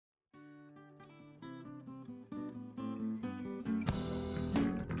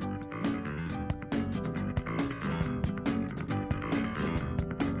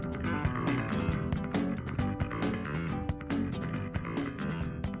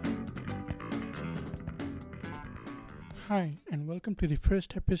Hi, and welcome to the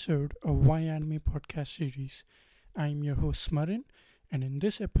first episode of Why Anime podcast series. I'm your host Smaran, and in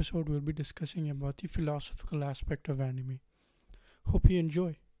this episode, we'll be discussing about the philosophical aspect of anime. Hope you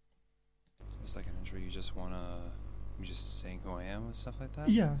enjoy. It's like an intro. You just saying who I am and stuff like that.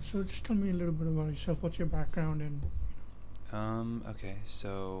 Yeah, so just tell me a little bit about yourself. What's your background and Okay.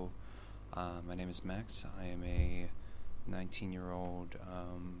 So, my name is Max. I am a 19-year-old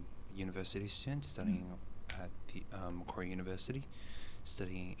university student studying at the Macquarie University,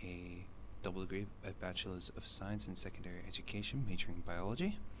 studying a double degree, a Bachelor's of Science in Secondary Education, majoring in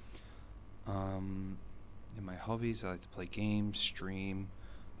biology. In my hobbies, I like to play games, stream,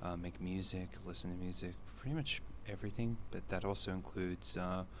 make music, listen to music, pretty much everything, but that also includes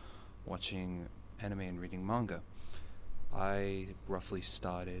watching anime and reading manga. I roughly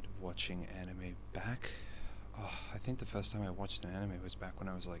started watching anime back. I think the first time I watched an anime was back when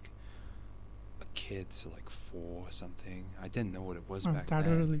I was like a kid, so like 4 or something. I didn't know what it was back that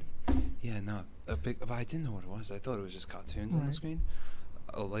then. early? Yeah, no, but I didn't know what it was. I thought it was just cartoons on the screen.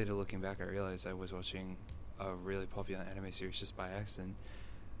 Later, looking back, I realized I was watching a really popular anime series just by accident,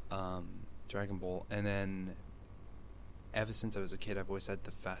 Dragon Ball. And then, ever since I was a kid, I've always had the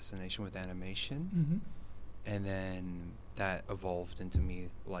fascination with animation. Mm-hmm. And then that evolved into me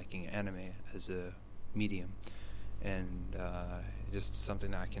liking anime as a medium. And just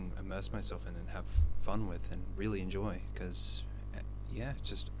something that I can immerse myself in and have fun with and really enjoy. Because,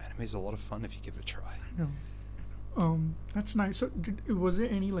 anime is a lot of fun if you give it a try. I know. That's nice. So, was there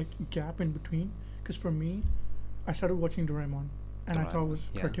any like gap in between? Because for me, I started watching Doraemon, and I thought it was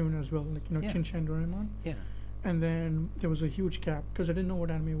cartoon as well, like Shinchan Doraemon. Yeah. And then there was a huge gap because I didn't know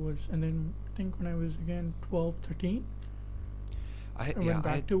what anime was. And then I think when I was again 12, 13, I went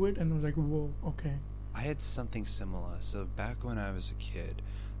back to it and was like, whoa, okay. I had something similar. So back when I was a kid,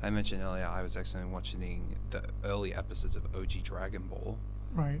 I mentioned earlier I was actually watching the early episodes of OG Dragon Ball.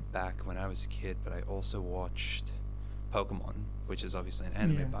 Right. Back when I was a kid, but I also watched Pokemon, which is obviously an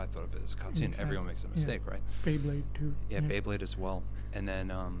anime, but I thought of it as a cartoon. Exactly. Everyone makes a mistake, right? Beyblade too. Yeah, Beyblade as well. And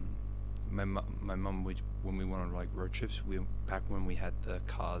then my mum would, when we went on like road trips, back when we had the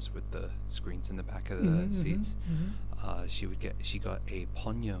cars with the screens in the back of the seats, she got a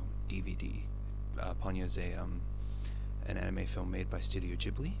Ponyo DVD. Ponyo's an anime film made by Studio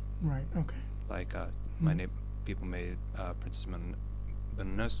Ghibli. Right. Okay. Like people made Princess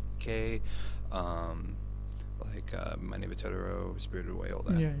Mononoke, My Neighbor Totoro, Spirited Away, all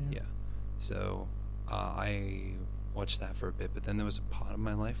that. Yeah. So I watched that for a bit, but then there was a part of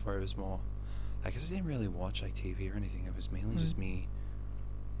my life where it was more, I guess I didn't really watch like TV or anything. It was mainly just me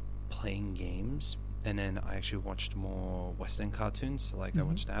playing games, and then I actually watched more Western cartoons. Like I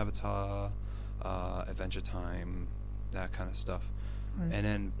watched Avatar, Adventure Time, that kind of stuff. Right. And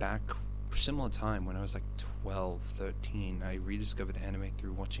then back similar time when I was like 12, 13, I rediscovered anime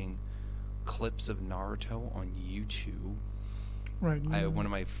through watching clips of Naruto on YouTube. Right. One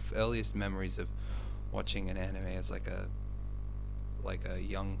of my earliest memories of watching an anime as like a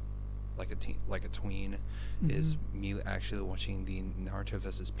tween is me actually watching the Naruto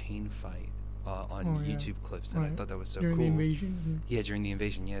versus Pain fight on YouTube clips, and I thought that was so during cool. During the invasion? Yeah, during the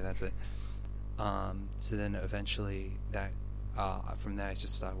invasion. Yeah, that's it. So then eventually from that I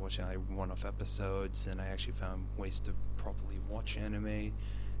just started watching one-off episodes, and I actually found ways to properly watch anime, and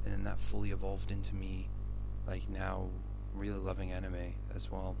then that fully evolved into me like now really loving anime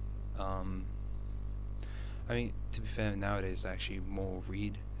as well. I mean, to be fair, nowadays I actually more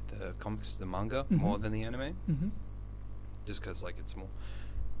read the comics, the manga, more than the anime, just because like it's more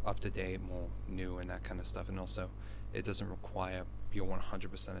up to date, more new, and that kind of stuff, and also it doesn't require your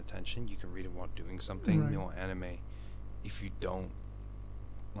 100% attention. You can read it while doing something. Right. More anime, if you don't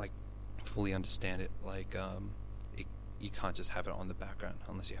like fully understand it, like you can't just have it on the background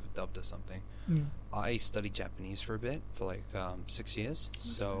unless you have it dubbed or something. Yeah. I studied Japanese for a bit, for like 6 years,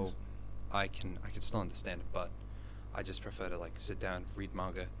 so I can still understand it, but I just prefer to like sit down, read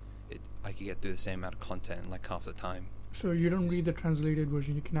manga. I can get through the same amount of content in like half the time. So you don't read the translated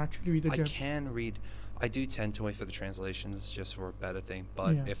version. You can actually read the I can read. I do tend to wait for the translations just for a better thing,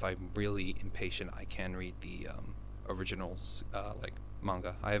 but if I'm really impatient, I can read the originals, like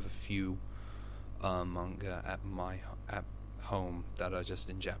manga. I have a few manga at home that are just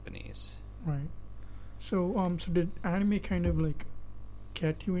in Japanese. Right. So so did anime kind of like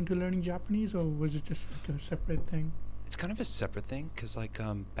get you into learning Japanese, or was it just like a separate thing? It's kind of a separate thing, because like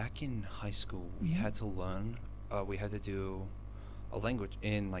back in high school we had to learn, we had to do a language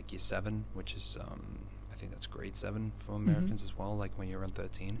in like year 7, which is I think that's grade 7 for Americans as well, like when you're around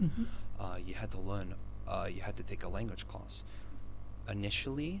 13. You had to learn, you had to take a language class.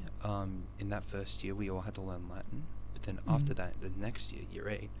 Initially, in that first year we all had to learn Latin, But then after that, the next year, year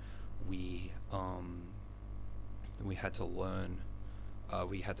 8, we had to learn.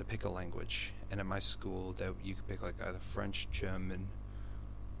 We had to pick a language, and at my school, that you could pick like either French, German,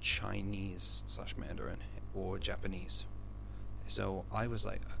 Chinese / Mandarin, or Japanese. So I was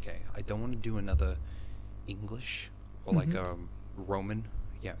like, okay, I don't want to do another English or like a Roman.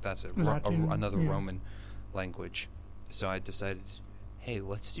 Yeah, that's it. Another Roman language. So I decided, hey,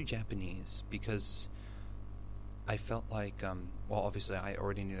 let's do Japanese, because I felt like, well, obviously I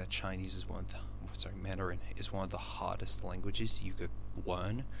already knew that Chinese is Mandarin is one of the hardest languages you could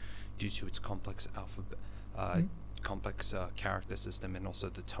learn due to its complex alphabet, complex character system, and also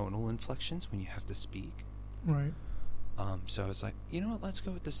the tonal inflections when you have to speak. Right. So I was like, you know what, let's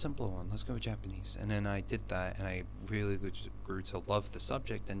go with the simpler one. Let's go with Japanese. And then I did that, and I really grew to love the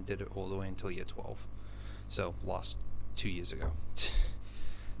subject and did it all the way until year 12. So lost 2 years ago,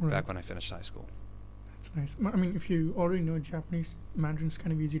 back when I finished high school. That's nice. I mean, if you already know Japanese, Mandarin's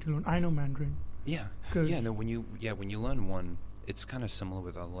kind of easy to learn. I know Mandarin. Yeah. Yeah. No. When you learn one, it's kind of similar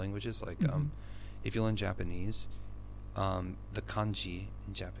with other languages. Like, if you learn Japanese, the kanji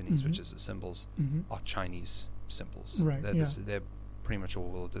in Japanese, which is the symbols, are Chinese symbols. Right. They're pretty much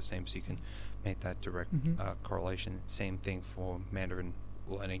all the same, so you can make that direct correlation. Same thing for Mandarin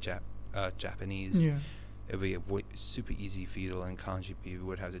learning Japanese. Yeah. It would be super easy for you to learn kanji, but you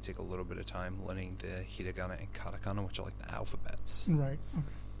would have to take a little bit of time learning the hiragana and katakana, which are like the alphabets. Right.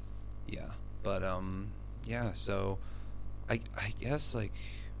 Okay. Yeah. But yeah. So I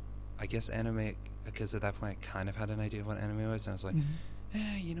guess anime, because at that point I kind of had an idea of what anime was, and I was like,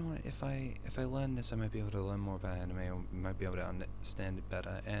 you know what? If I learn this, I might be able to learn more about anime, or might be able to understand it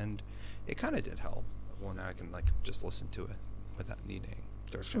better. And it kind of did help. Well, now I can like just listen to it without needing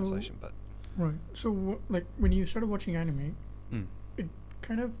direct translation. But right. So like when you started watching anime, it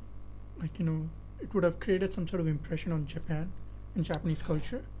kind of like, you know, it would have created some sort of impression on Japan and Japanese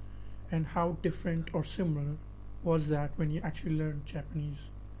culture. And how different or similar was that when you actually learned Japanese?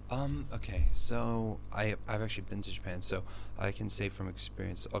 Okay, so I've actually been to Japan, so I can say from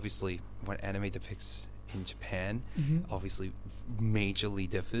experience, obviously, what anime depicts in Japan, obviously, majorly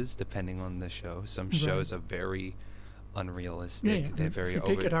differs depending on the show. Some shows are very unrealistic. Yeah. They're very if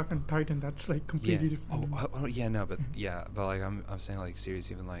you take Attack on Titan, that's like completely different. Yeah, no, but but like I'm saying like series,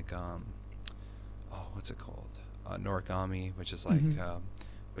 even like what's it called? Noragami, which is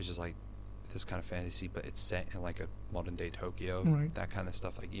like this kind of fantasy, but it's set in like a modern day Tokyo. Right. That kind of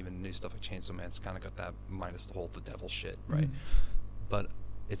stuff. Like even new stuff like Chainsaw Man, it's kind of got that, minus the whole the devil shit, right? But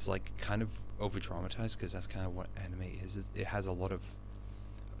it's like kind of over dramatized, because that's kind of what anime is. It has a lot of,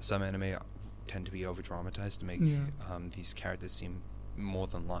 some anime tend to be over dramatized to make these characters seem more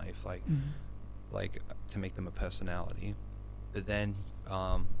than life, like to make them a personality. But then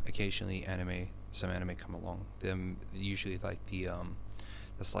occasionally some anime come along. Them usually like the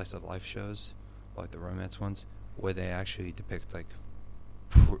slice of life shows, like the romance ones, where they actually depict like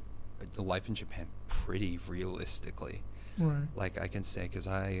the life in Japan pretty realistically. Right. Like I can say, because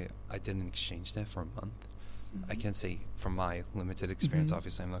I did an exchange there for a month. I can say from my limited experience,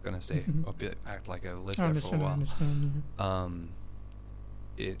 obviously I'm not going to say act like I lived there for a while.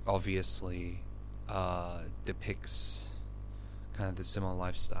 It obviously depicts kind of the similar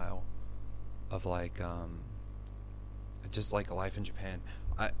lifestyle of like just like life in Japan.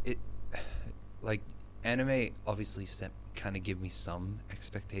 Like anime obviously kind of give me some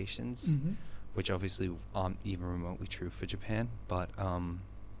expectations, which obviously aren't even remotely true for Japan, but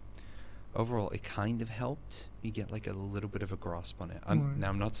overall it kind of helped me get like a little bit of a grasp on it. Now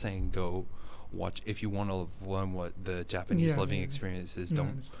I'm not saying go watch, if you want to learn what the Japanese living experience is,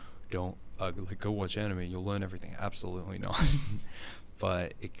 don't like go watch anime, you'll learn everything. Absolutely not.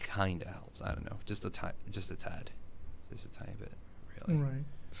 But it kind of helps. I don't know, just a tiny bit, really. Right.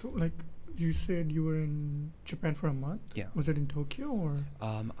 So, like, you said you were in Japan for a month? Yeah. Was it in Tokyo or?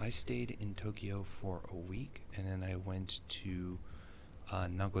 I stayed in Tokyo for a week, and then I went to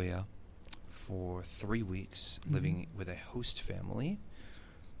Nagoya for 3 weeks, living with a host family.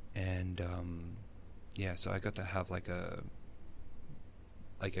 And, so I got to have like a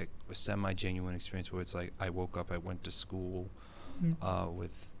semi-genuine experience where it's like I woke up, I went to school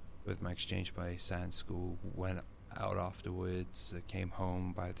with my exchange buddy, sat in school, went out afterwards, came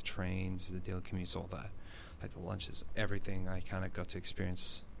home by the trains, the daily commutes, all that, like the lunches, everything. I kind of got to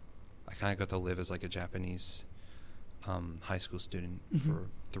experience. I kind of got to live as like a Japanese high school student for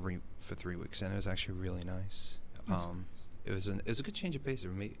 3 weeks, and it was actually really nice. It was a good change of pace. It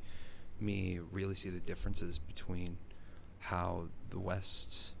made me really see the differences between how the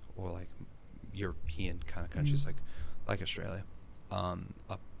West or like European kind of countries like Australia are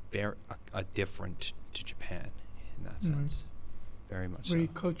different to Japan. in that Right. sense. Very much Very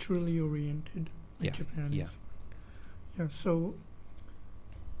so. culturally oriented, like Yeah, Japan yeah. is. Yeah. So,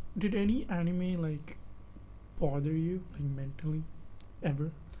 did any anime like bother you, like mentally,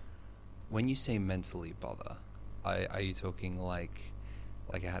 ever? When you say mentally bother, are you talking like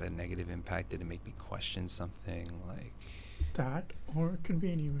it had a negative impact? Did it make me question something? Like, That, or it could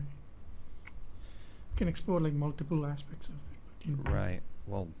be any way. You can explore like multiple aspects of it. But, you know. right.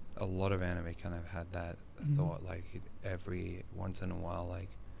 Well, a lot of anime kind of had that Mhm. thought, like every once in a while, like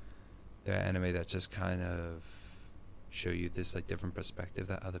there are anime that just kind of show you this like different perspective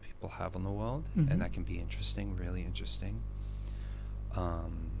that other people have on the world, Mhm. and that can be interesting, really interesting.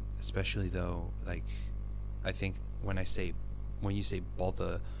 Especially though, like I think when you say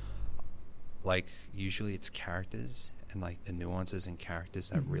bother, like usually it's characters and like the nuances in characters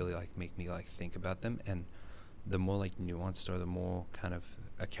that Mhm. really like make me like think about them, and the more like nuanced or the more kind of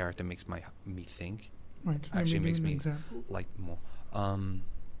a character makes me think, Right. So actually maybe makes give an me example. like more.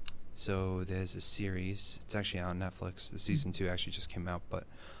 So there's a series. It's actually on Netflix. The season 2 actually just came out, but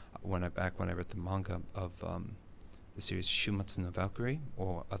when I read the manga of the series Shumatsu no Valkyrie,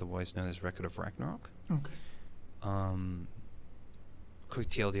 or otherwise known as Record of Ragnarok. Okay. Quick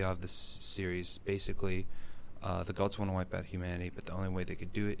TLDR of this series. Basically, the gods want to wipe out humanity, but the only way they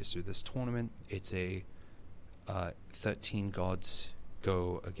could do it is through this tournament. It's a 13 gods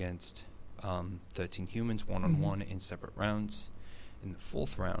go against 13 humans one-on-one in separate rounds. In the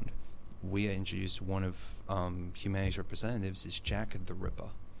 4th round, we are introduced one of humanity's representatives is Jack the Ripper.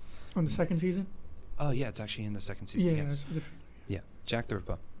 On the second season. Oh yeah, it's actually in the 2nd season. Yeah. Yes. That's what it- Yeah, Jack the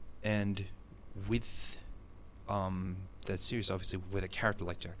Ripper. And with that series, obviously, with a character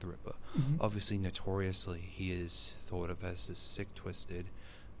like Jack the Ripper, Mhm. obviously, notoriously, he is thought of as this sick, twisted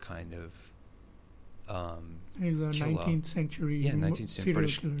kind of He's a killer. 19th century. 19th century serial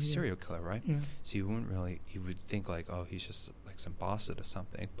British killer. Yeah. serial killer, right? Yeah. So you would think like, oh, he's just like some bastard or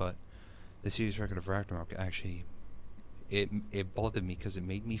something. But the series Record of Ragnarok actually, it bothered me because it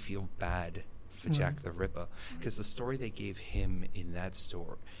made me feel bad for Jack Right. the Ripper, because the story they gave him in that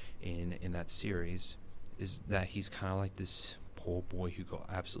in that series is that he's kind of like this poor boy who got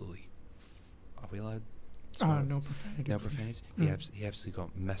absolutely. Are we allowed? No profanity. No please. profanities. Mm. He absolutely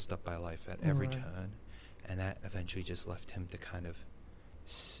got messed up by life at every Right. turn, and that eventually just left him to kind of,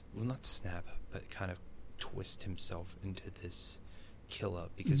 not snap, but kind of twist himself into this killer,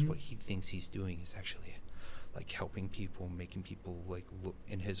 because Mhm. what he thinks he's doing is actually like helping people, making people like look,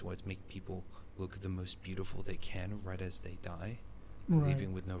 in his words, make people look the most beautiful they can right as they die, Right.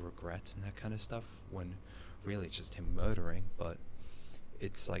 leaving with no regrets and that kind of stuff, when really it's just him murdering. But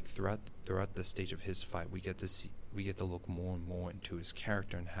it's like throughout the stage of his fight, we get to look more and more into his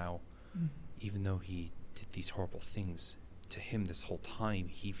character, and how Mhm. even though he did these horrible things, to him this whole time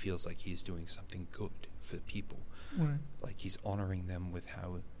he feels like he's doing something good for people. Right. Like he's honoring them with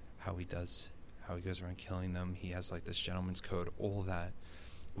how he goes around killing them. He has like this gentleman's code, all that,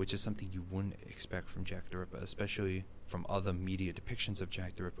 which is something you wouldn't expect from Jack the Ripper, especially from other media depictions of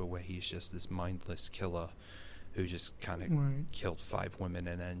Jack the Ripper, where he's just this mindless killer who just kind of Right. killed 5 women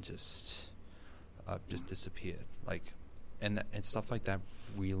and then just disappeared. Like, and stuff like that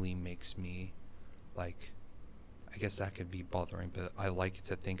really makes me, like, I guess that could be bothering, but I like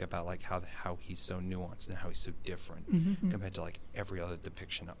to think about like how he's so nuanced and how he's so different Mhm. compared to like every other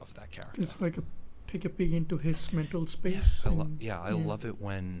depiction of that character. It's like take a peek into his mental space. I and- love it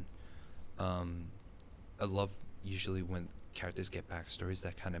when, I love usually when characters get backstories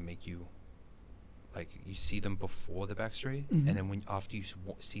that kind of make you, like, you see them before the backstory, Mhm. and then after you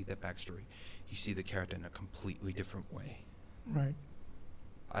see that backstory, you see the character in a completely different way. Right.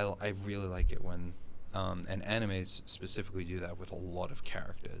 I really like it when, and animes specifically do that with a lot of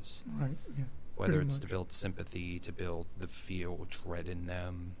characters. Right. Yeah. Whether Pretty it's to much. build sympathy, to build the fear or dread in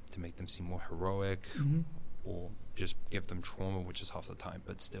them, to make them seem more heroic, Mhm. or just give them trauma, which is half the time,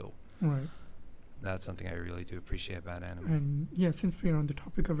 but still. Right. That's something I really do appreciate about anime. And yeah, since we're on the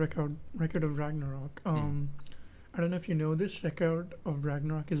topic of record of Ragnarok, I don't know if you know this, Record of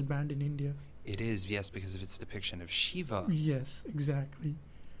Ragnarok is banned in India. It is, yes, because of its depiction of Shiva. Yes, exactly.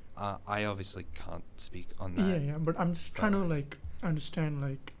 I obviously can't speak on Yeah, that. yeah, but I'm just trying to like understand,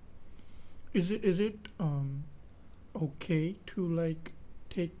 like, is it okay to like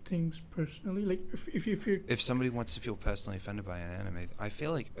take things personally, like if you're, If somebody wants to feel personally offended by an anime, I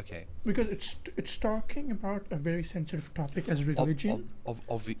feel like, okay, because it's talking about a very sensitive topic as religion.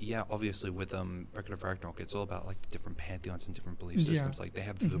 obviously with Record of Ragnarok, it's all about like the different pantheons and different belief Yeah. systems. Like they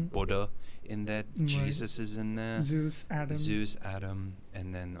have the Mhm. Buddha in there, Right. Jesus is in there, Zeus, Adam,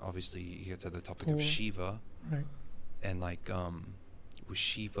 and then obviously you get to the topic Thor. of Shiva, right? and like with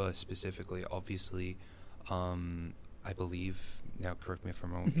Shiva specifically, obviously, I believe, now correct me if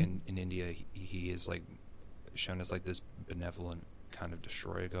I'm wrong, in India he is like shown as like this benevolent kind of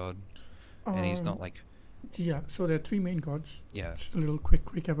destroyer god, and he's not like Yeah, so there are three main gods. yeah Just a little quick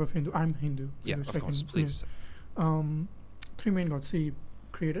recap of Hindu. I'm Hindu. yeah which of I course can- yeah. please Three main gods: the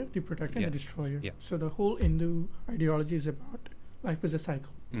creator, the protector, and Yeah. the destroyer. Yeah. So the whole Hindu ideology is about life is a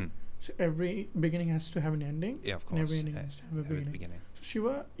cycle. So every beginning has to have an ending, yeah of and every course ending has to have a have a beginning. So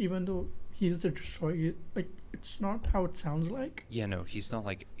Shiva, even though he is the destroyer, like it's not how it sounds like. yeah no he's not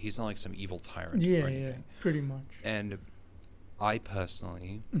like some evil tyrant Yeah, or yeah, anything. pretty much. And I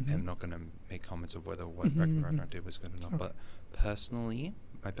personally am not going to make comments of whether what Ragnar did was good or not, Okay. but personally,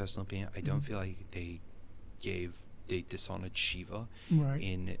 my personal opinion, I don't feel like they dishonored Shiva Right.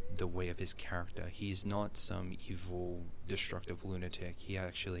 in the way of his character. He's not some evil, destructive lunatic. He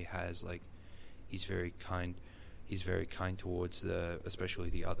actually has like, he's very kind. He's very kind towards especially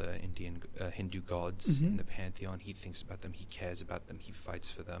the other Hindu gods in the pantheon. He thinks about them. He cares about them. He fights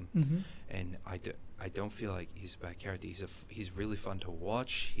for them. And I don't feel like he's a bad character. He's really fun to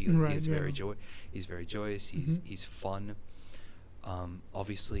watch. Right, He's yeah. He's very joyous. He's fun.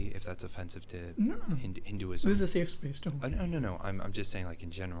 Obviously, if that's offensive to No, no. Hinduism, This is a safe space, don't. no. I'm just saying, like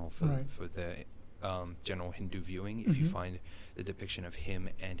in general, for Right. the general Hindu viewing, if you find the depiction of him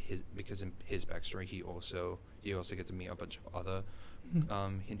and because in his backstory, you also get to meet a bunch of other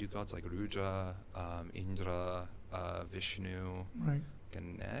Hindu gods like Rudra, Indra, Vishnu, Right.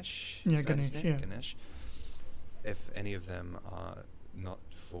 Ganesh. Yeah, Is that his Ganesh, name? yeah. Ganesh. If any of them are not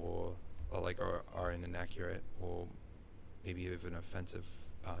are inaccurate or maybe even offensive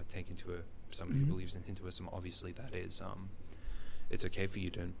taken to somebody who believes in Hinduism, obviously that is it's okay for you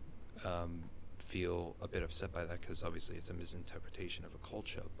to feel a bit upset by that, because obviously it's a misinterpretation of a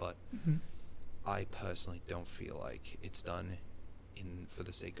culture, but I personally don't feel like it's done for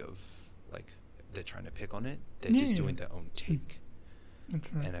the sake of like they're trying to pick on it. They're just doing their own take.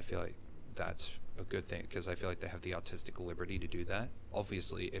 That's right. And I feel like that's a good thing, because I feel like they have the artistic liberty to do that.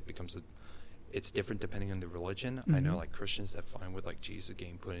 Obviously, it's different depending on the religion. I know like Christians are fine with like Jesus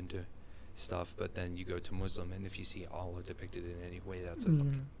getting put into stuff, but then you go to Muslim, and if you see Allah depicted in any way, that's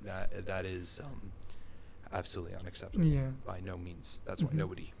that is absolutely unacceptable. Yeah. By no means. That's why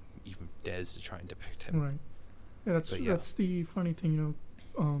nobody even dares to try and depict him. Right. Yeah, But yeah. that's the funny thing,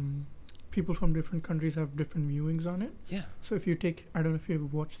 people from different countries have different viewings on it. Yeah. So if you take, I don't know if you ever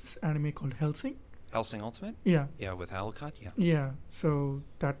watched this anime called Hellsing. Hellsing Ultimate? Yeah. Yeah, with Alucard? Yeah. Yeah. So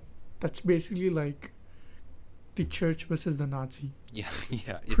that's basically like the church versus the Nazi. Yeah,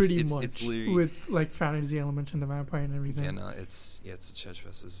 yeah. Pretty much. It's literally With like fantasy elements and the vampire and everything. yeah, no, it's the church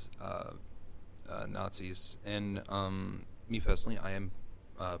versus Nazis. And me personally, I am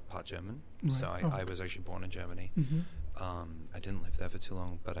part German, so Right. I was actually born in Germany. I didn't live there for too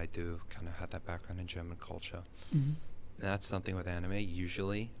long, but I do kind of have that background in German culture. And that's something with anime.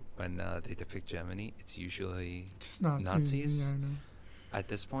 Usually, when they depict Germany, it's usually Just Nazis. Nazis. Yeah, I know. At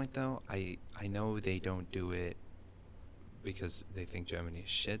this point, though, I know they don't do it because they think Germany is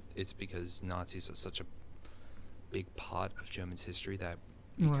shit. It's because Nazis are such a big part of German's history that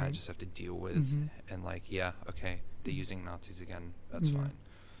you kind Right. of just have to deal with. And like, yeah, okay, they're using Nazis again. That's Yeah. fine.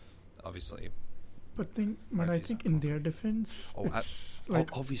 Obviously. But I Nazis think are in cool. their defense, Oh, it's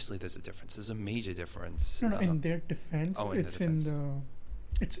like obviously there's a difference. There's a major difference. no, in their defense, oh, in the it's defense.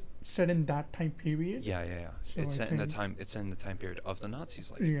 it's set in that time period. Yeah. So It's I set in the think- time. It's set in the time period of the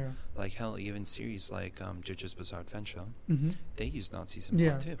Nazis. Like, Yeah. like hell, even series like JoJo's Bizarre Adventure, Mm-hmm. they use Nazis in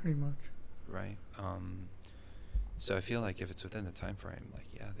Yeah, part too, pretty much. right? So I feel like if it's within the time frame, like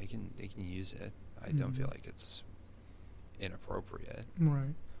yeah, they can use it. I don't feel like it's inappropriate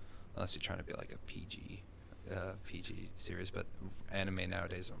Right. unless you're trying to be like a PG series. But anime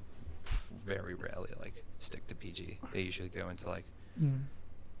nowadays are very rarely like stick to PG. They usually go into like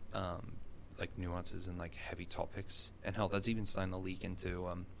Yeah. like nuances and like heavy topics, and hell, that's even starting to leak into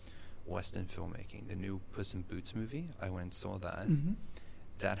Western filmmaking. The new Puss in Boots movie, I went and saw that.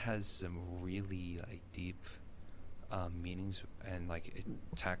 That has some really like deep meanings, and like it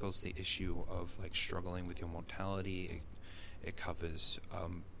tackles the issue of like struggling with your mortality. It covers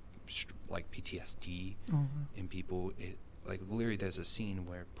like PTSD in people. It like literally there's a scene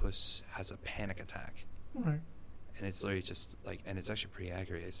where Puss has a panic attack. Right. And it's literally just like, and it's actually pretty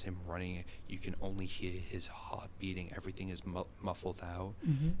accurate. It's him running. You can only hear his heart beating. Everything is muffled out.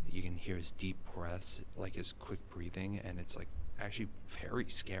 You can hear his deep breaths, like his quick breathing, and it's like actually very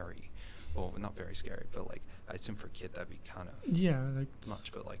scary. Well, not very scary, but like I assume for a kid that'd be kind of Yeah, like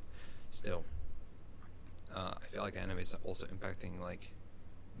much. But like still, I feel like anime is also impacting like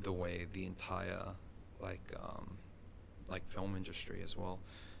the way the entire like film industry as well.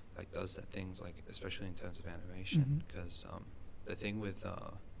 like does that things like especially in terms of animation, because the thing with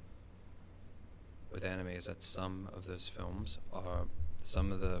anime is that some of those films are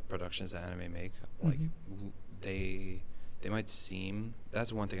some of the productions that anime make like they might seem,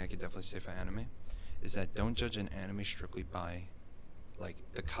 that's one thing I could definitely say for anime, is that don't judge an anime strictly by like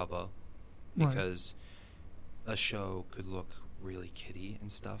the cover, because a show could look really kiddie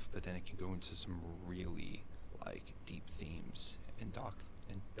and stuff, but then it can go into some really like deep themes and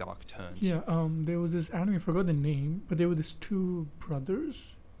dark turns. Yeah, there was this anime, I forgot the name, but there were these two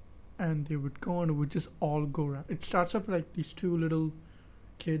brothers, and they would go on, it would just all go around. It starts off like these two little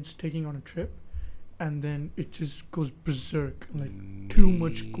kids taking on a trip, and then it just goes berserk, like too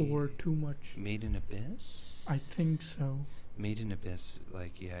much gore, too much. Made in Abyss? I think so. Made in Abyss,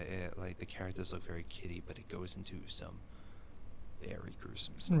 like, like the characters look very kiddie, but it goes into some very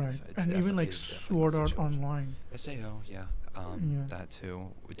gruesome stuff. Right, It's and even like Sword Art Online. SAO, yeah. That too.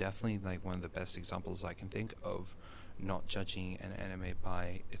 Definitely like one of the best examples I can think of not judging an anime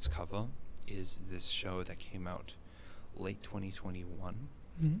by its cover is this show that came out late 2021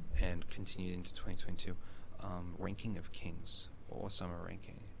 and continued into 2022, Ranking of Kings, or Summer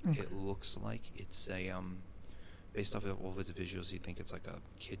Ranking. Okay. It looks like it's a based off of all of its visuals, you think it's like a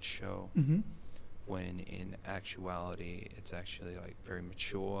kid show, when in actuality it's actually like very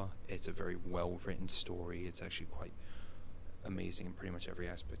mature. It's a very well written story. It's actually quite amazing in pretty much every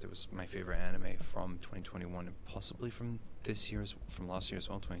aspect. It was my favorite anime from 2021 and possibly from from last year as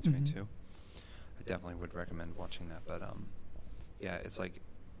well, 2022. I definitely would recommend watching that. But yeah, it's like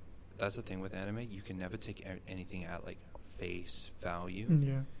that's the thing with anime. You can never take anything at like face value.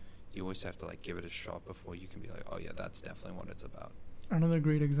 Yeah. You always have to like give it a shot before you can be like, oh yeah, that's definitely what it's about. Another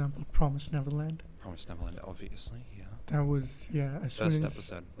great example, Promised Neverland. Promised Neverland, obviously, yeah. That was, first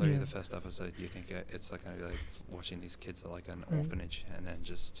episode. Literally the first episode, you think it's like going to be like watching these kids at like an orphanage, and then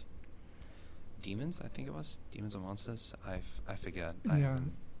just demons, I think it was. Demons and monsters. I forget. Yeah.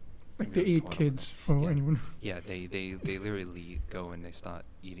 Like the 8 kids for anyone. Yeah, they literally go and they start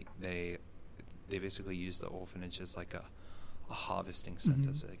eating. They basically use the orphanage as like a harvesting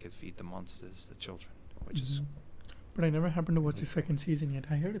center so they could feed the monsters, the children, which is... But I never happened to watch the second season yet.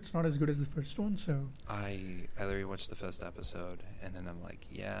 I heard it's not as good as the first one, so... I literally watched the first episode, and then I'm like,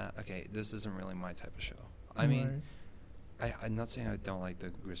 yeah, okay, this isn't really my type of show. I mean, I'm not saying I don't like the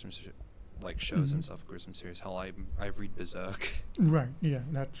gruesome shows and stuff, gruesome series. Hell, I read Berserk. Right, yeah,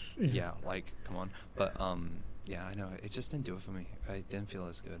 that's... Yeah, like, come on. But, yeah, I know, it just didn't do it for me. I didn't feel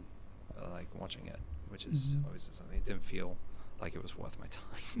as good, like, watching it, which is obviously something. It didn't feel like it was worth my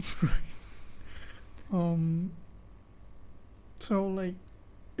time. So, like,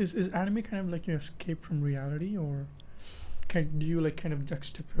 is anime kind of like your escape from reality, or do you, like, kind of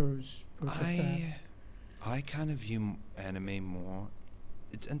juxtapose both of that? I kind of view anime more,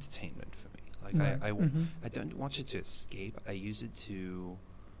 it's entertainment for me. Like, I don't watch it to escape. I use it to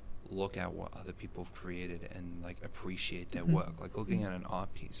look at what other people have created and, like, appreciate their work. Like, looking at an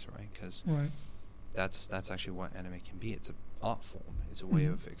art piece, right? Because that's actually what anime can be. It's an art form. It's a way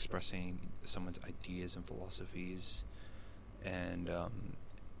of expressing someone's ideas and philosophies. And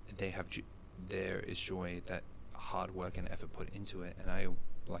there is joy, that hard work and effort put into it, and I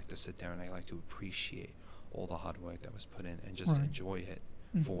like to sit there and I like to appreciate all the hard work that was put in and just enjoy it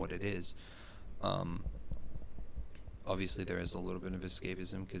for what it is. Obviously there is a little bit of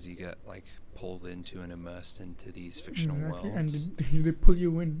escapism because you get like pulled into and immersed into these fictional worlds, and they pull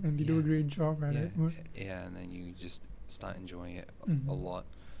you in and they do a great job at it. Yeah, and then you just start enjoying it a lot.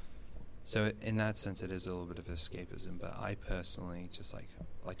 So in that sense, it is a little bit of escapism. But I personally just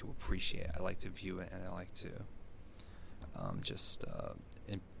like to appreciate it. I like to view it, and I like to just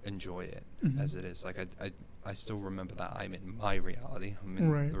enjoy it as it is. Like I still remember that I'm in my reality. I'm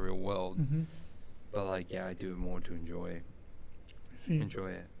in the real world. But like, yeah, I do it more to enjoy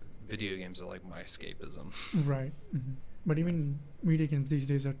it. Video games are like my escapism. Right. But even video games these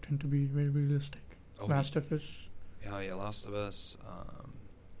days tend to be very realistic. Last of Us. Yeah, Last of Us.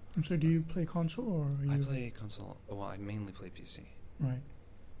 And so do you play console, or are you... I play console. Well, I mainly play PC. Right.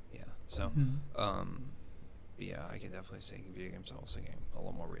 Yeah. So, yeah, I can definitely say video games are also a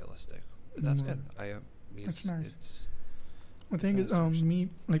lot more realistic. But that's good. That's nice. The thing is, me,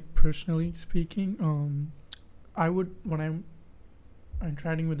 like, personally speaking, I would, when I'm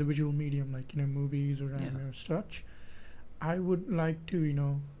interacting with the visual medium, like, movies or anime or such, I would like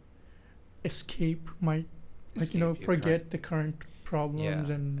to, escape my, forget the current problems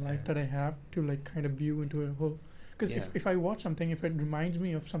and life that I have, to like kind of view into a whole, because if I watch something, if it reminds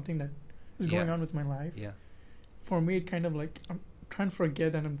me of something that is going on with my life, for me it kind of like trying to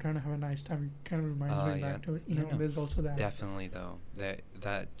forget that I'm trying to have a nice time, it kind of reminds me Yeah. back to it. Yeah, no. There's also that. Definitely, though,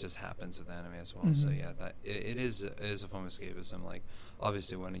 that just happens with anime as well. So Mhm. yeah, that it is a form of escapism. Like,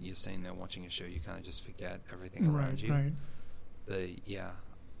 obviously, when you're sitting there watching a show, you kind of just forget everything around you. Right. But yeah,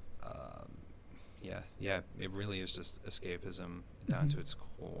 it really is just escapism down to Mhm. its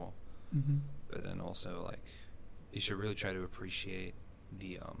core. Mm-hmm. But then also, like, you should really try to appreciate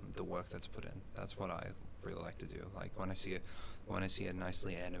the work that's put in. That's what I really like to do. Like, when I see a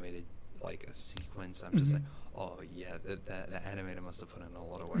nicely animated, like, a sequence, I'm just like, oh yeah, the animator must have put in a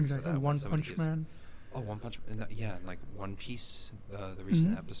lot of work Exactly. for that. When One somebody Punch gives- Man. Oh, One Punch Man. Yeah, and like One Piece, the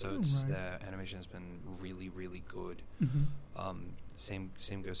recent Mhm. episodes, Right. their animation has been really, really good. Mm-hmm.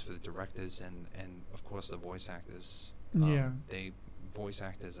 Same goes for the directors and of course the voice actors. Yeah. They voice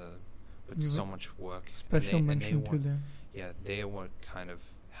actors put You so would- much work. Special and mention to them. Yeah, they are what kind of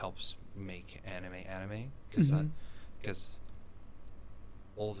helps make anime Mhm. because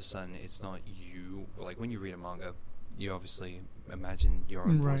all of a sudden it's not you. Like, when you read a manga, you obviously imagine your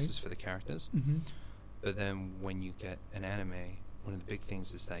own Right. voices for the characters. Mm-hmm. But then when you get an anime, one of the big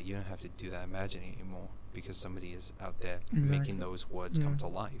things is that you don't have to do that imagining anymore because somebody is out there Exactly. making those words come Yeah. to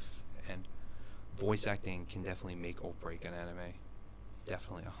life. And voice acting can definitely make or break an anime.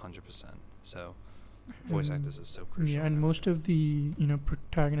 Definitely 100%. So voice actors are so crucial. Yeah, and in most of the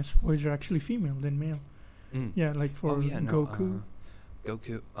protagonist voices are actually female than male. Mm. Yeah, like for Goku.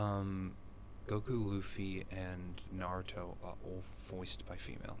 Goku, Luffy, and Naruto are all voiced by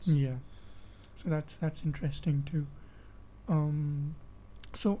females. Yeah, so that's interesting too.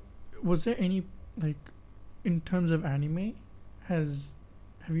 So was there any, like, in terms of anime, have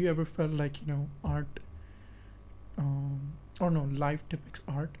you ever felt like art, or no, life depicts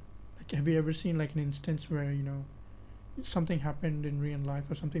art? Like, have you ever seen like an instance where something happened in real life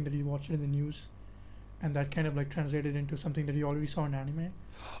or something that you watched in the news, and that kind of like translated into something that you already saw in anime?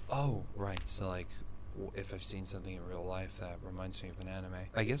 Oh, right. So, like, if I've seen something in real life that reminds me of an anime,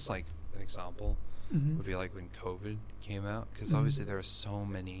 I guess, like, an example Mm-hmm. would be like when COVID came out, because Mhm. obviously there are so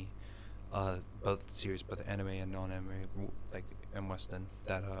many, both series, both anime and non-anime, like, and Western,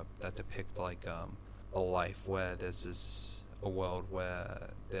 that depict like a life where a world where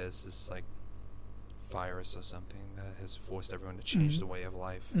there's this like virus or something that has forced everyone to change Mhm. the way of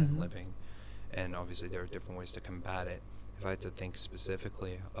life Mhm. and living, and obviously there are different ways to combat it. If I had to think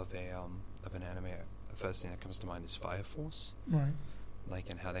specifically of an anime, the first thing that comes to mind is Fire Force. Right.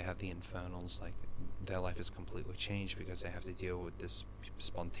 Like, and how they have the Infernals, like, their life is completely changed because they have to deal with this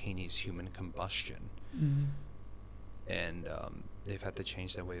spontaneous human combustion, Mm-hmm. and they've had to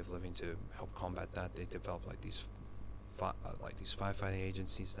change their way of living to help combat that. They develop like these firefighting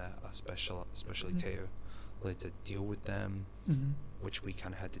agencies that are especially Mhm. tailored to deal with them, Mm-hmm. which we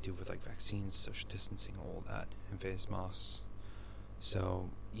kind of had to do with like vaccines, social distancing, all that, and face masks. So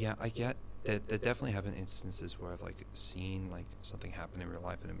yeah, I get that. There definitely have been instances where I've like seen like something happen in real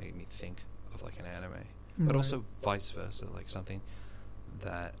life and it made me think of like an anime, but Right. also vice versa, like something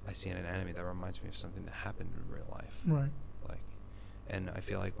that I see in an anime that reminds me of something that happened in real life. Right. Like, and I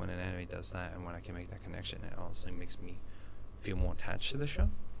feel like when an anime does that and when I can make that connection, it honestly makes me feel more attached to the show.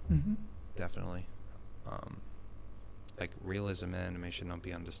 Mm-hmm. Definitely. Like, realism in anime should not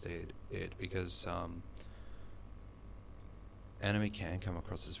be understated because anime can come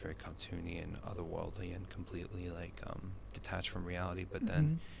across as very cartoony and otherworldly and completely like detached from reality, but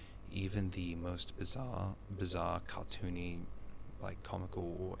then even the most bizarre cartoony, like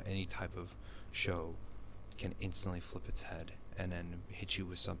comical or any type of show can instantly flip its head and then hit you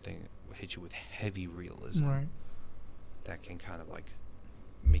with heavy realism Right. that can kind of like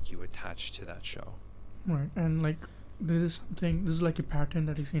make you attached to that show. Right. And like this is like a pattern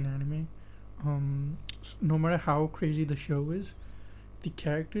that I see in anime. No matter how crazy the show is, the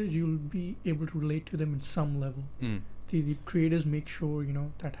characters, you'll be able to relate to them in some level. The creators make sure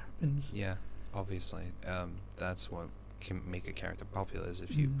that happens. Yeah, obviously. That's what can make a character popular, is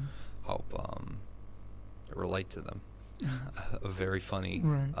if you help relate to them. A very funny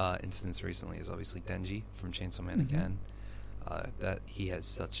Right. instance recently is obviously Denji from Chainsaw Man Mhm. again. That he has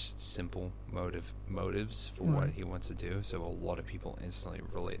such simple motives for what Right. he wants to do, so a lot of people instantly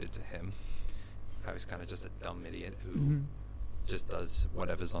related to him. How he's kind of just a dumb idiot who Mhm. just does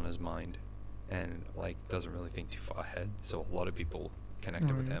whatever's on his mind and like doesn't really think too far ahead, so a lot of people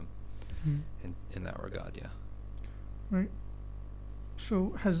connected with Right. him in that regard. Yeah. Right.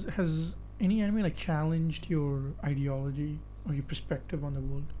 So has any anime like challenged your ideology or your perspective on the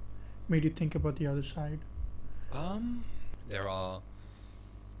world? Made you think about the other side? There are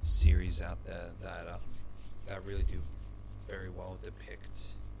series out there that really do very well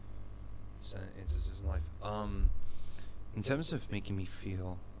depict certain instances in life. In terms of making me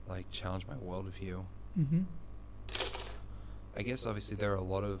feel like challenge my worldview, Mm-hmm. I guess obviously there are a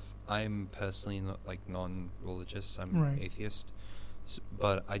lot of. I'm personally not like non-religious. I'm Right. atheist,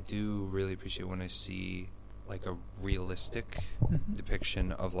 but I do really appreciate when I see like a realistic Mm-hmm.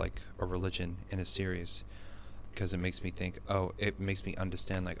 depiction of like a religion in a series, because it makes me think. Oh, it makes me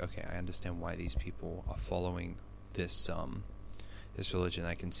understand. Like, okay, I understand why these people are following this this religion.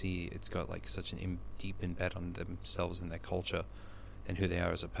 I can see it's got like such an deep embed on themselves and their culture, and who they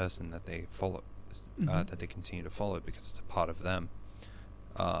are as a person that they follow. Mm-hmm. That they continue to follow because it's a part of them.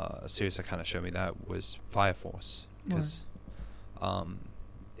 A series that kind of showed me that was Fire Force, because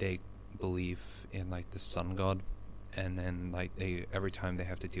they believe in like the sun god, and then like they every time they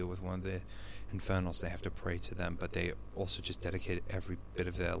have to deal with one of the infernals, they have to pray to them, but they also just dedicate every bit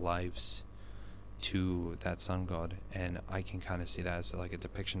of their lives to that sun god, and I can kind of see that as like a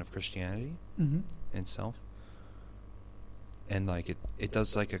depiction of Christianity Mm-hmm. itself. And like it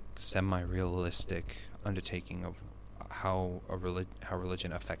does like a semi-realistic undertaking of how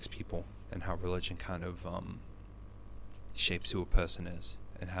religion affects people, and how religion kind of shapes who a person is,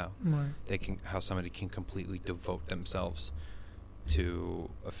 and how Right. how somebody can completely devote themselves to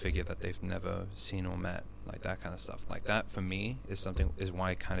a figure that they've never seen or met, like that kind of stuff. Like that for me is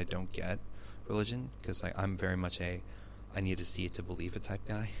why I kind of don't get religion, because like I'm very much I need to see it to believe it type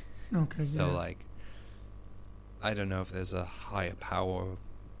guy. Okay. So yeah. like I don't know if there's a higher power,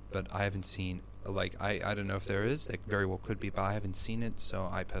 but I haven't seen, like, I don't know if there is, like, very well could be, but I haven't seen it, so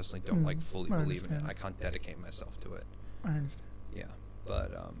I personally don't, like, fully I believe in it. understand. I can't dedicate myself to it. I understand. Yeah.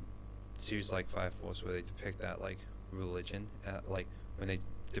 But, series like Fire Force, where they depict that, like, religion, like, when they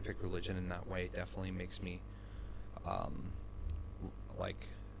depict religion in that way, it definitely makes me, like,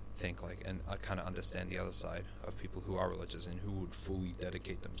 think, like, and I kind of understand the other side of people who are religious and who would fully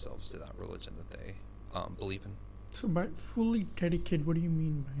dedicate themselves to that religion that they believe in. So by fully dedicate, what do you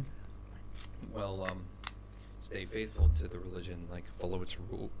mean by that? Well, stay faithful to the religion, like follow its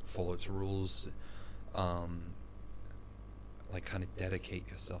rules, like kind of dedicate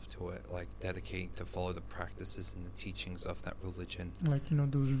yourself to it, like dedicate to follow the practices and the teachings of that religion. Like,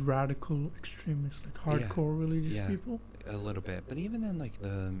 those radical extremists, like hardcore religious Yeah. people? A little bit, but even then, like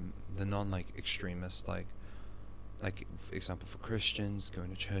the non like extremists, like for example, for Christians, going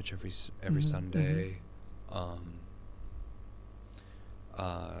to church every Mhm, Sunday,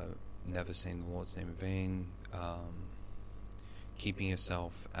 never saying the Lord's name in vain, keeping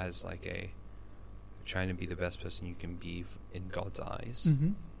yourself as like trying to be the best person you can be in God's eyes.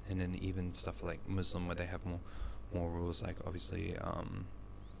 Mm-hmm. And then even stuff like Muslim, where they have more rules, like obviously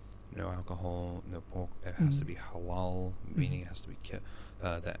no alcohol, no pork, it has to be halal, meaning it has to be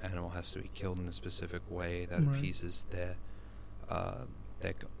that animal has to be killed in a specific way that Right. appeases that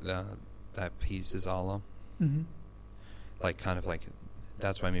appeases Allah. Mm-hmm. Like kind of like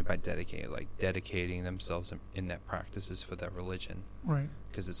that's what I mean by dedicate, like dedicating themselves in their practices for their religion, Right.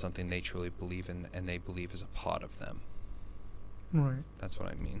 because it's something they truly believe in and they believe is a part of them. Right. That's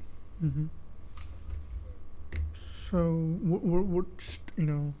what I mean. Mm-hmm. So, what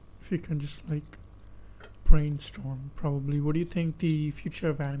if you can just like brainstorm, probably, what do you think the future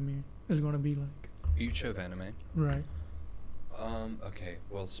of anime is going to be like? Future of anime. Right. Okay.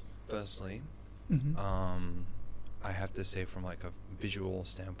 Well, firstly, Mm-hmm. I have to say, from like a visual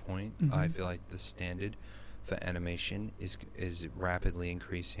standpoint, Mhm. I feel like the standard for animation is rapidly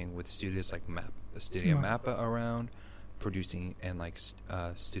increasing, with studios like Studio Right. Mappa around producing, and like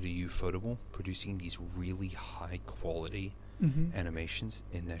Studio Ufotable producing these really high quality Mm-hmm. animations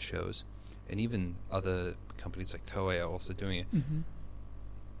in their shows, and even other companies like Toei are also doing it. Mm-hmm.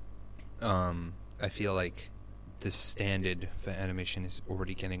 I feel like the standard for animation is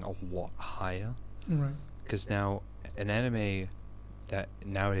already getting a lot higher, Right. because now an anime that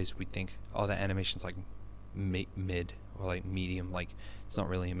nowadays we think, oh, that animation's like mid or like medium, like it's not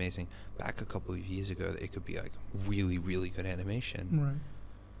really amazing. Back a couple of years ago, it could be like really, really good animation,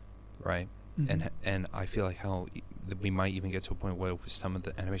 right? Mm-hmm. And I feel like how we might even get to a point where some of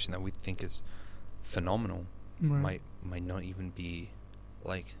the animation that we think is phenomenal Right. might not even be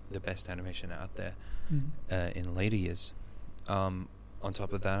like the best animation out there Mhm. in later years. On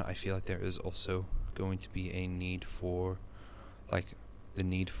top of that, I feel like there is also going to be a need for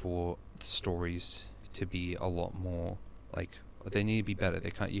the stories to be a lot more like, they need to be better.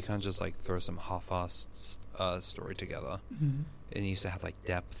 You can't just like throw some half-assed story together. Mhm. It needs to have like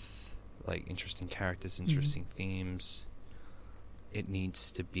depth, like interesting characters, interesting themes. It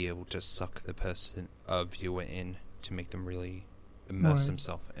needs to be able to suck the viewer in, to make them really immerse Right.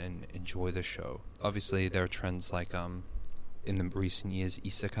 themselves and enjoy the show. Obviously, there are trends like in the recent years,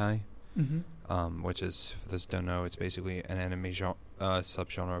 isekai Mm-hmm. which is, for those who don't know, it's basically an anime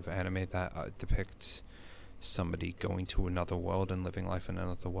subgenre of anime that depicts somebody going to another world and living life in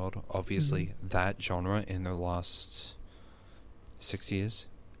another world. Obviously, that genre in the last 6 years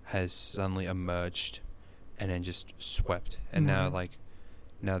has suddenly emerged and then just swept. And now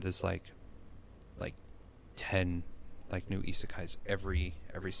there's like 10 new isekais every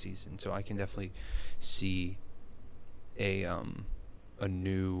season. So I can definitely see a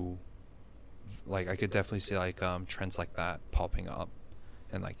new, I could definitely see trends like that popping up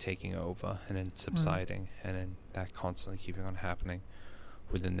and taking over and then subsiding, and then that constantly keeping on happening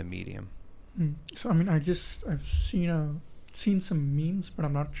within the medium. So I mean, I've seen some memes, but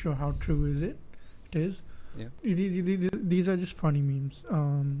I'm not sure how true it is. Yeah. These are just funny memes.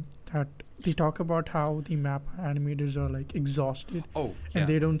 That they talk about how the Mappa animators are exhausted. Oh, yeah. And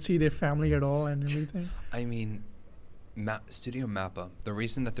they don't see their family at all and everything. I mean, Studio Mappa, the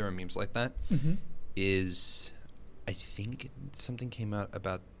reason that there are memes like that is, I think something came out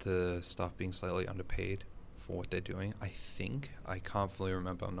about the staff being slightly underpaid for what they're doing. I can't fully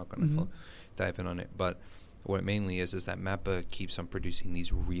remember. I'm not going to dive in on it. But what it mainly is that Mappa keeps on producing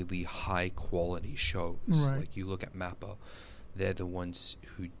these really high quality shows. Right. Like, you look at Mappa, they're the ones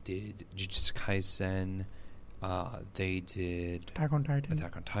who did Jujutsu Kaisen. They did Attack on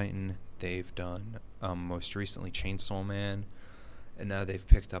Titan. They've done most recently Chainsaw Man, and now they've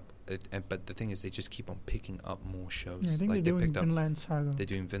picked up. But the thing is, they just keep on picking up more shows. Yeah, I think they're doing Vinland Saga. They're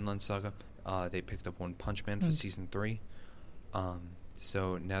doing Vinland Saga. They picked up One Punch Man for season 3.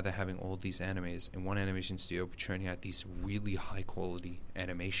 So now they're having all these animes in one animation studio, churning out these really high quality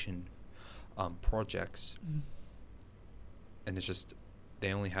animation projects, and it's just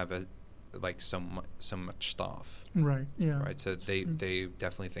they only have so much staff. Right. Yeah. Right. So they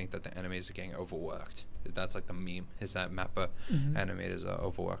definitely think that the animes are getting overworked. That's the meme, is that Mappa animators are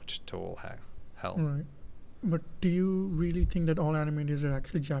overworked to all hell. Right. But do you really think that all animators are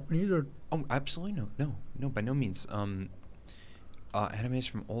actually Japanese, or? Oh, absolutely no, by no means. Animators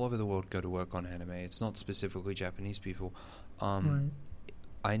from all over the world go to work on anime. It's not specifically Japanese people. Right.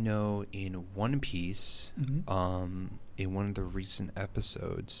 I know in One Piece, in one of the recent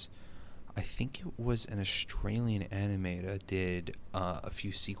episodes, I think it was an Australian animator did a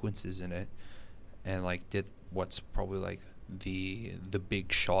few sequences in it, and did what's probably the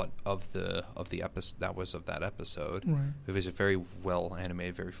big shot of the episode that was of that episode. Right. It was a very well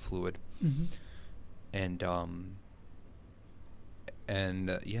animated, very fluid, and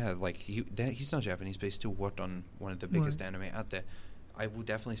he's not Japanese, but he still worked on one of the biggest anime out there. I will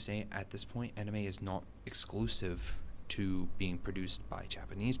definitely say at this point, anime is not exclusive to being produced by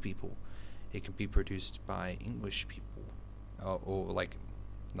Japanese people. It can be produced by English people, or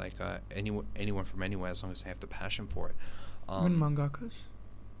anyone from anywhere, as long as they have the passion for it. Even mangakas.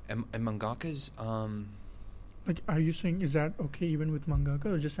 And mangakas. Are you saying, is that okay even with mangaka,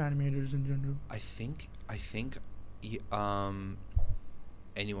 or just animators in general? I think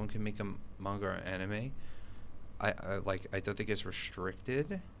anyone can make a manga or anime. I don't think it's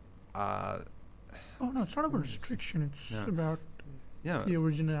restricted. Oh no, it's not about restriction. It's about the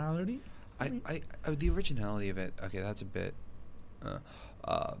originality. The originality of it. Okay, that's a bit.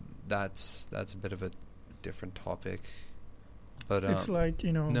 That's a bit of a different topic. But it's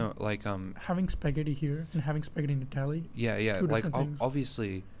having spaghetti here and having spaghetti in Italy. Yeah.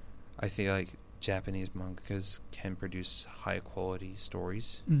 Obviously, I think Japanese mangakas can produce high quality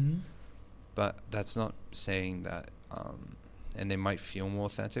stories, but that's not saying that. And they might feel more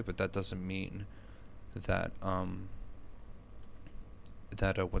authentic, but that doesn't mean that what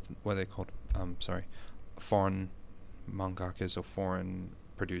are they called? Foreign mangakas or foreign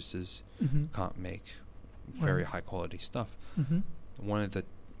producers can't make very high quality stuff. One of the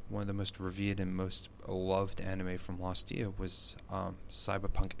most revered and most loved anime from last year was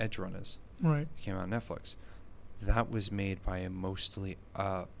Cyberpunk Edgerunners. Right. It came out on Netflix. That was made by a mostly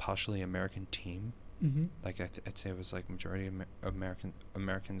partially American team. I'd say it was majority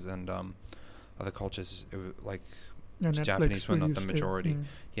Americans and other cultures. It was Japanese were not the majority.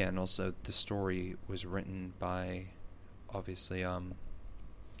 Yeah, and also the story was written by obviously I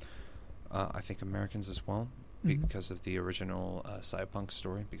think Americans as well, because of the original Cyberpunk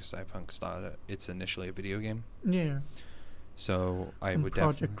story, because Cyberpunk started, it's initially a video game. Yeah. So I would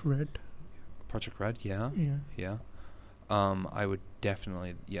definitely Project Red, yeah. I would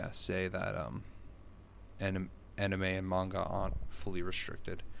definitely say that anime and manga aren't fully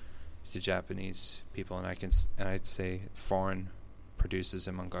restricted to Japanese people, and I'd say foreign producers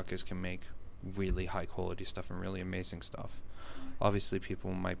and mangakas can make really high quality stuff and really amazing stuff. Obviously,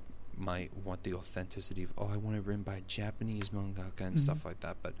 people might want the authenticity of, I want it written by a Japanese mangaka and stuff like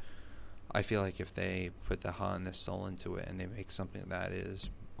that, but I feel like if they put their heart and their soul into it and they make something that is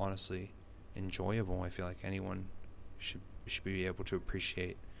honestly enjoyable, I feel like anyone should be able to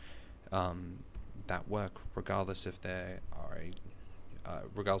appreciate that work, regardless if they are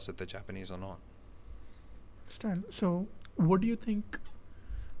regardless if they're Japanese or not. Understand. So, what do you think?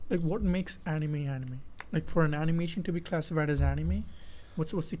 Like, what makes anime? Like, for an animation to be classified as anime,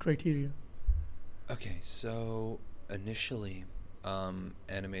 what's the criteria? Okay, so initially,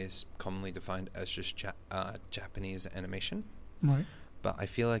 anime is commonly defined as just Japanese animation. Right. But I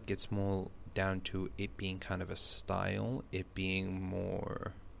feel like it's more down to it being kind of a style, it being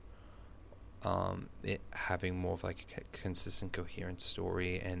more, it having more of like a consistent, coherent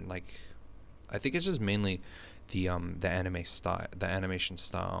story, and like, I think it's just mainly the anime style, the animation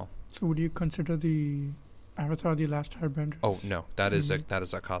style. So, would you consider the Avatar: The Last Airbender? Oh no, that is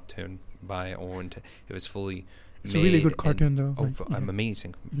a cartoon by all intent. It was fully. It's a really good cartoon, though. Oh, I'm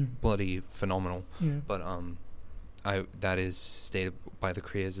amazing, bloody phenomenal. Yeah. But that is stated by the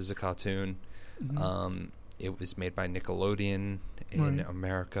creators as a cartoon. Mm-hmm. It was made by Nickelodeon in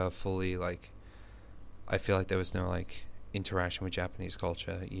America fully. Like, I feel like there was no like interaction with Japanese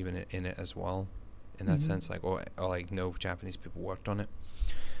culture even in it as well, in that sense. Like, or like no Japanese people worked on it.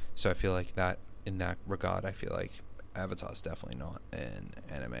 So I feel like that in that regard, I feel like Avatar is definitely not an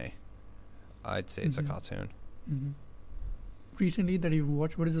anime. I'd say it's a cartoon. Mm-hmm. Recently that you've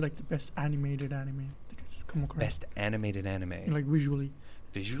watched, what is like the best animated anime that you've come across? Best animated anime. Like visually.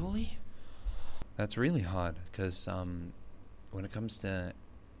 Visually? That's really hard because when it comes to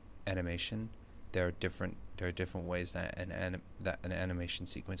animation, there are different ways that an animation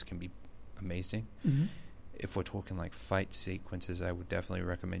sequence can be amazing. Mm-hmm. If we're talking like fight sequences, I would definitely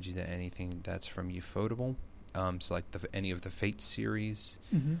recommend you to anything that's from Ufotable. So like any of the Fate series,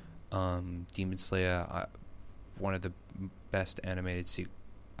 Demon Slayer. One of the best animated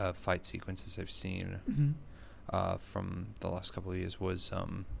fight sequences I've seen from the last couple of years was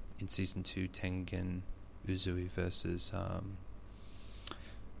in season 2, Tengen Uzui versus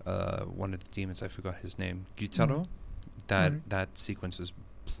one of the demons. I forgot his name. Gyutaro. That sequence was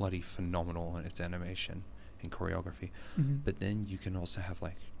bloody phenomenal in its animation and choreography. But then you can also have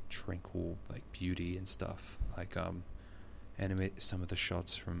like tranquil like beauty and stuff. Like animate some of the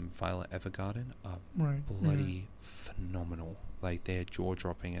shots from Violet Evergarden are bloody phenomenal. Like they're jaw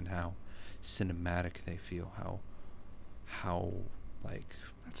dropping and how cinematic they feel. How like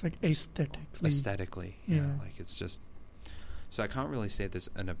it's like aesthetically. Yeah. Like it's just. So I can't really say there's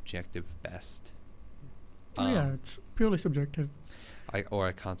an objective best. It's purely subjective.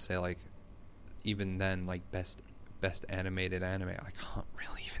 I can't say like even then like best animated anime. I can't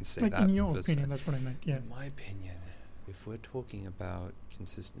really even say like that. In your opinion, that's what I meant. Yeah. In my opinion, if we're talking about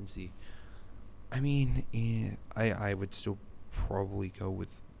consistency, I mean, I would still probably go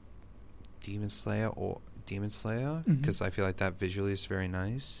with Demon Slayer because I feel like that visually is very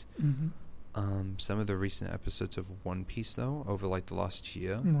nice. Some of the recent episodes of One Piece though over like the last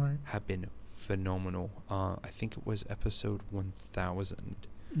year have been phenomenal. I think it was episode 1000.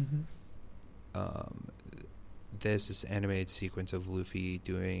 There's this animated sequence of Luffy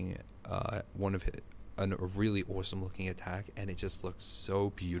doing a really awesome looking attack, and it just looks so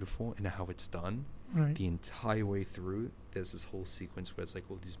beautiful in how it's done. The entire way through, there's this whole sequence where it's like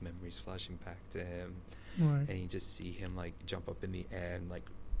all these memories flashing back to him, and you just see him like jump up in the air and like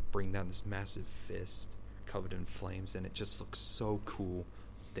bring down this massive fist covered in flames, and it just looks so cool.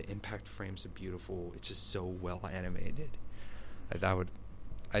 The impact frames are beautiful. It's just so well animated.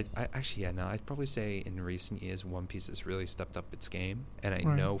 I'd probably say in recent years One Piece has really stepped up its game, and I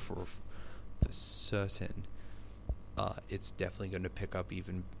know for certain it's definitely going to pick up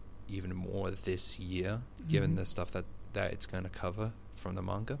even more this year, given the stuff that it's going to cover from the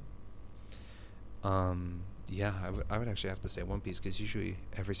manga. I would actually have to say One Piece, because usually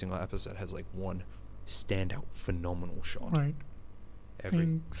every single episode has like one standout phenomenal shot.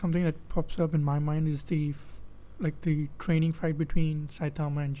 Something that pops up in my mind is the training fight between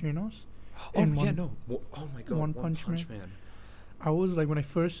Saitama and Genos. Oh my god, One Punch Man. I was like, when I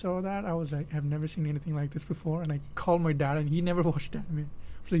first saw that, I was like, I've never seen anything like this before, and I called my dad, and he never watched anime.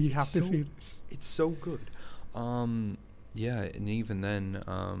 So you have to see this. It's so good. And even then,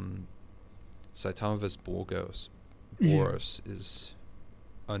 Saitama vs. Boros is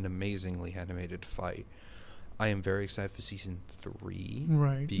an amazingly animated fight. I am very excited for season 3,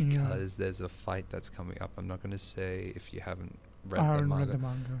 because there's a fight that's coming up. I'm not going to say if you haven't read the manga,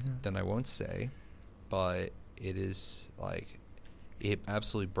 then I won't say, but it is like, it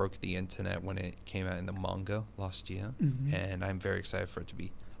absolutely broke the internet when it came out in the manga last year, and I'm very excited for it to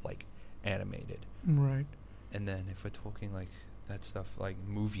be like animated. And then if we're talking like that stuff. Like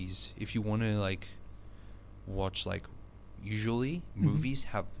movies, if you want to like watch, like usually movies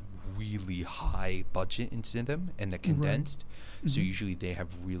have really high budget into them and they're condensed, so usually they have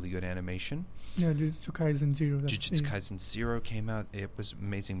really good animation. Yeah, Jujutsu Kaisen Zero. Jujutsu Kaisen Zero came out. It was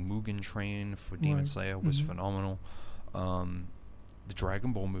amazing. Mugen Train for Demon Slayer was phenomenal. The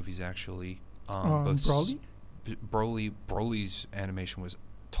Dragon Ball movies actually. Broly? Broly's animation was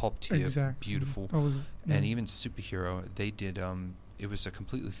top tier, beautiful. And even Superhero, they did, it was a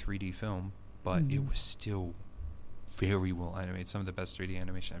completely 3D film, but it was still very well animated. Some of the best 3D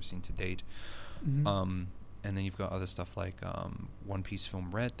animation I've seen to date. And then you've got other stuff like One Piece Film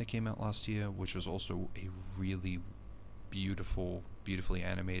Red that came out last year, which was also a really beautifully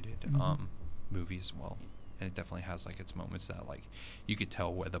animated movie as well. And it definitely has like its moments that like you could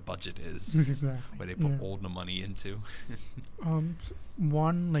tell where the budget is, where they put all the money into.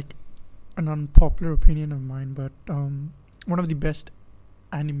 One like an unpopular opinion of mine, but one of the best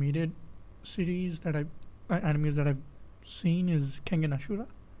animated series that animes that I've seen is Kengan Ashura.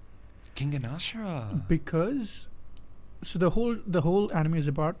 Kengan Ashura. Because so the whole anime is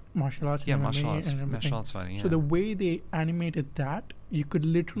about martial arts. Yeah, and martial MMA arts fighting. Yeah. So the way they animated that, you could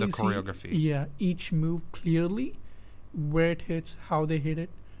literally the choreography. See, each move clearly, where it hits, how they hit it,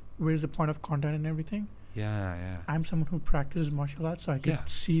 where's the point of contact and everything. Yeah. I'm someone who practices martial arts, so I could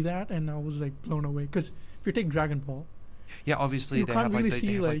see that, and I was like blown away. Because if you take Dragon Ball, obviously they have like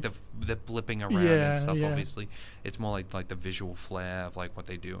the blipping around and stuff. Obviously, it's more like the visual flair of like what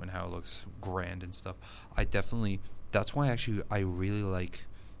they do and how it looks grand and stuff. That's why actually I really like.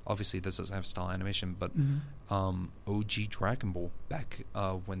 Obviously, this doesn't have style animation, but OG Dragon Ball back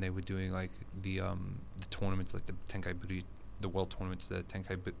when they were doing like the tournaments, like the Tenkai Buri, the world tournaments, the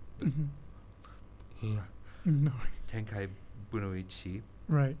Tenkai Tenkai Bunoichi.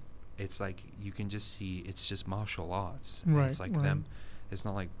 Right. It's like you can just see it's just martial arts. Right. It's like them. It's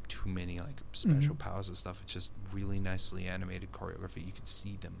not like too many like special powers and stuff. It's just really nicely animated choreography. You can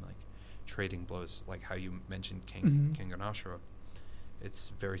see them like trading blows, like how you mentioned Kengan Ashura.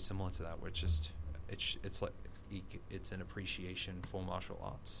 It's very similar to that, where it's like it's an appreciation for martial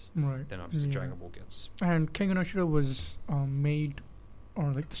arts. Right. Then obviously Dragon Ball gets. And Kengan Ashura was made,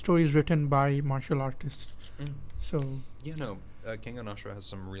 or like the story is written by martial artists. So. Yeah, no. Kengan Ashura has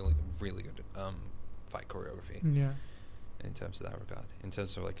some really good fight choreography. Yeah. In terms of that regard, in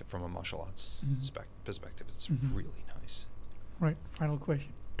terms of like from a martial arts perspective, it's really nice. Right. Final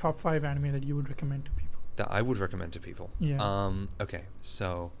question: top 5 anime that you would recommend to people. That I would recommend to people. Yeah. Okay.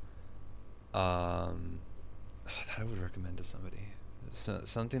 So, that I would recommend to somebody. So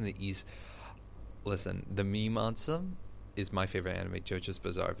something that is. Listen, the meme answer is my favorite anime, JoJo's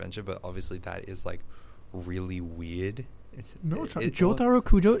Bizarre Adventure, but obviously that is like really weird. It's not. Jotaro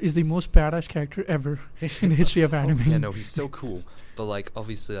Kujo is the most badass character ever in the history of anime. Yeah, no, he's so cool. But like,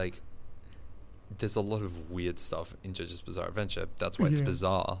 obviously, like, there's a lot of weird stuff in JoJo's Bizarre Adventure. That's why it's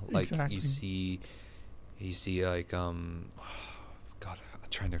bizarre. Like you see like God, I'm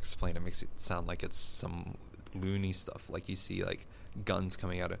trying to explain. It makes it sound like it's some loony stuff. Like you see like guns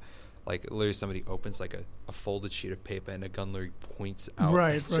coming out of. Like, literally somebody opens, like, a folded sheet of paper and a gun literally points out.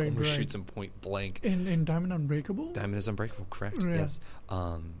 Right, Someone shoots him point blank. In Diamond Unbreakable? Diamond is Unbreakable, correct, yes.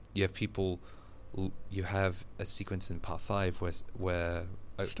 You have people... You have a sequence in Part 5 where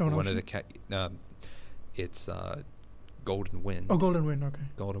one of the... it's Golden Wind. Oh, Golden Wind, okay.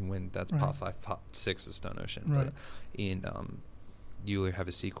 Golden Wind, that's Part 5. Part 6 is Stone Ocean. Right. But in... you have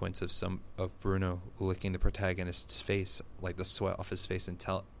a sequence of Bruno licking the protagonist's face, like the sweat off his face, and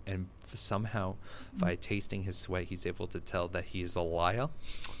somehow by tasting his sweat, he's able to tell that he's a liar.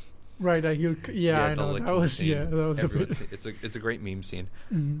 Right. I know that was it's a great meme scene.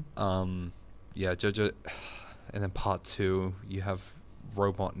 JoJo, and then Part 2, you have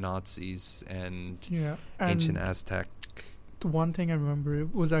robot Nazis and ancient Aztec. The one thing I remember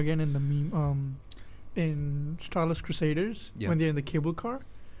was again in the meme. In Starless Crusaders, when they're in the cable car.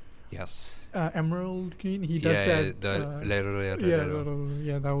 Yes. Emerald Green, he does that. That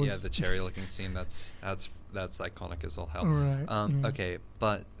was... Yeah, the cherry-looking scene, that's iconic as all hell. Right. Okay,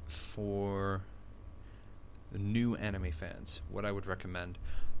 but for the new anime fans, what I would recommend,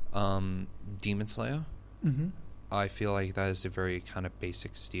 Demon Slayer. I feel like that is a very kind of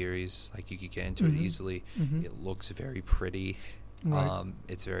basic series. Like, you could get into it easily. It looks very pretty. Right.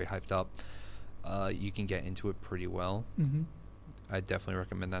 It's very hyped up. You can get into it pretty well. I definitely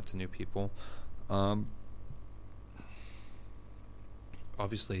recommend that to new people.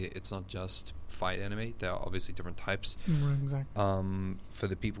 Obviously, it's not just fight anime. There are obviously different types. Exactly. For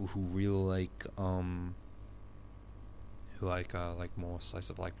the people who really like more slice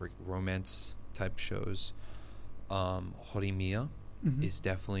of life romance type shows, Horimiya Mhm. is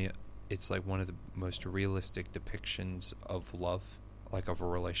definitely, it's like one of the most realistic depictions of love, like of a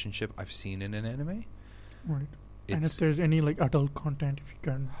relationship I've seen in an anime. Right. And if It's there's any like adult content, if you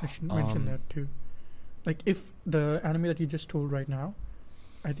can mention that too. Like if the anime that you just told right now,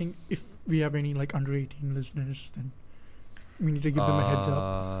 I think if we have any like under 18 listeners, then we need to give them a heads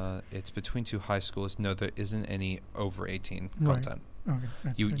up. It's between two high schools. No, there isn't any over 18 Right. content. Okay,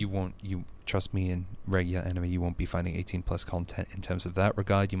 that's You good. you won't, you trust me, in regular anime you won't be finding 18 plus content in terms of that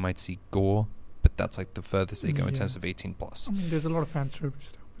regard. You might see gore, but that's like the furthest they go in terms Yeah. of 18 plus. I mean, there's a lot of fan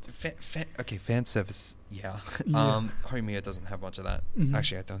service though. Okay, fan service, yeah. Yeah. Horimiya doesn't have much of that. Mhm.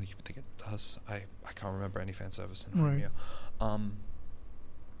 Actually, I don't think it does. I can't remember any fan service in Right. Horimiya.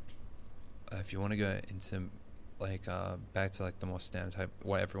 If you want to go into like back to like the more standard type,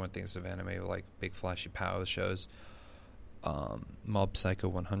 what everyone thinks of anime, like big flashy power shows, Mob Psycho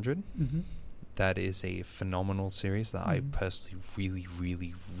 100. Mhm. That is a phenomenal series that I Mhm. personally really,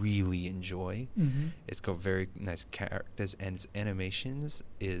 really, really enjoy. Mhm. It's got very nice characters, and its animations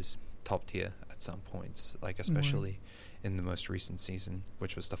is top tier at some points. Like especially in the most recent season,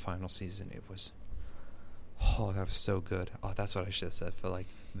 which was the final season. It was, oh, that was so good. Oh, that's what I should have said for like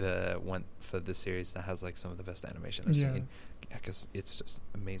the one for the series that has like some of the best animation I've Yeah. seen, because it's just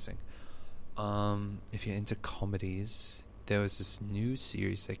amazing. If you're into comedies, there was this new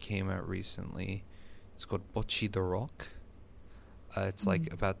series that came out recently. It's called Bocchi the Rock. It's like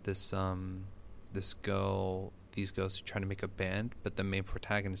Mm. about this these girls who try to make a band, but the main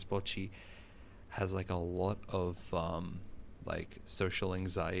protagonist Bocchi has like a lot of like social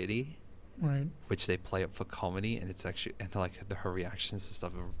anxiety, Right. which they play up for comedy, and it's actually, and like her reactions and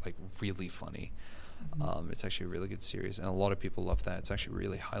stuff are like really funny. Mhm. It's actually a really good series, and a lot of people love that. It's actually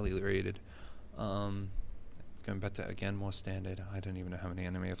really highly rated. Going back to, again, more standard, I don't even know how many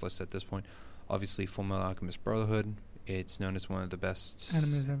anime I've listed at this point. Obviously, Fullmetal Alchemist Brotherhood. It's known as one of the best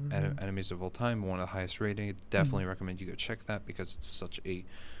Animes ever. Yeah. animes of all time, one of the highest rated. Definitely recommend you go check that because it's such a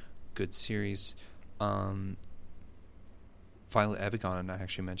good series. Violet Evergarden, I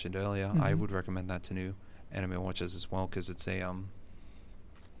actually mentioned earlier. I Mhm. would recommend that to new anime watchers as well, because it's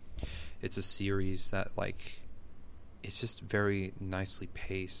a series that like, it's just very nicely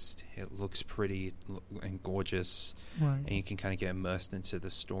paced. It looks pretty and gorgeous, Right. and you can kind of get immersed into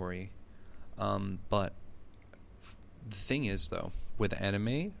the story. But the thing is, though, with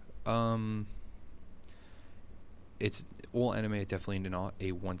anime, it's all anime are definitely not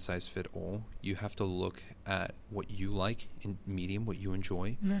a one size fit all. You have to look at what you like in medium, what you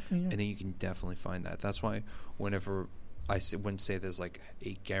enjoy, Exactly. Yeah. and then you can definitely find that. That's why whenever wouldn't say there's like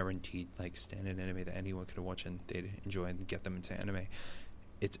a guaranteed like standard anime that anyone could watch and they'd enjoy and get them into anime.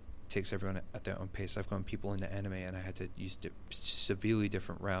 It takes everyone at their own pace. I've gotten people into anime and I had to use severely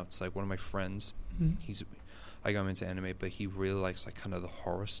different routes. Like one of my friends, Mhm. I got him into anime, but he really likes like kind of the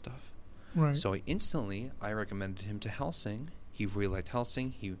horror stuff. Right. So I recommended him to Hellsing. He really liked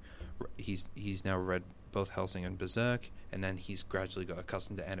Hellsing. He's now read both Hellsing and Berserk, and then he's gradually got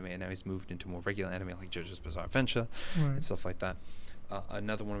accustomed to anime, and now he's moved into more regular anime like JoJo's Bizarre Adventure Right. and stuff like that.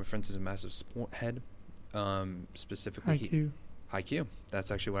 Another one of my friends is a massive sport head. Specifically, Haikyuu. Haikyuu.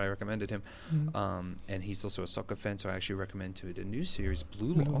 That's actually what I recommended him. Mhm. And he's also a soccer fan, so I actually recommend to the new series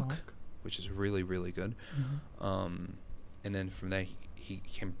Blue Blue Lock, Lock. which is really, really good. Mhm. And then from there, he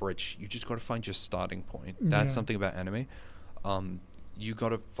can bridge. You just got to find your starting point. That's Yeah. something about anime. You got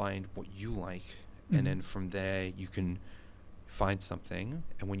to find what you like, Mhm. and then from there you can find something.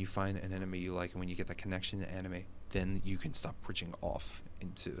 And when you find an anime you like, and when you get that connection to anime, then you can start bridging off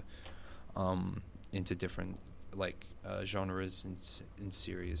into different like genres and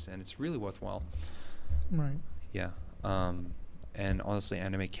series, and it's really worthwhile. Right. Yeah. And honestly,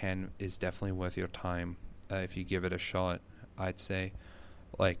 anime is definitely worth your time if you give it a shot. I'd say,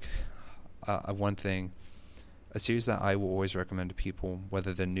 like, one thing, a series that I will always recommend to people,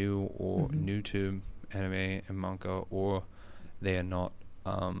 whether they're new or Mhm. new to anime and manga, or they are not,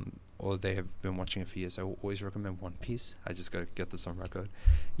 or they have been watching it for years, I will always recommend One Piece. I just gotta get this on record,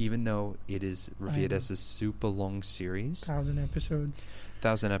 even though it is revered as a super long series. 1,000 episodes.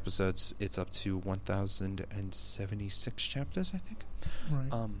 1,000 episodes. It's up to 1,076 chapters, I think.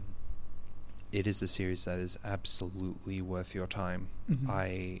 Right. It is a series that is absolutely worth your time.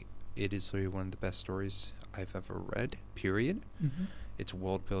 Mhm. It is literally one of the best stories I've ever read, period. Mhm. Its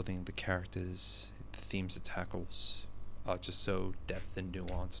world building, the characters, the themes it tackles are just so depth and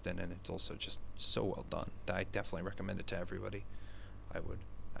nuanced, and it's also just so well done that I definitely recommend it to everybody. I would.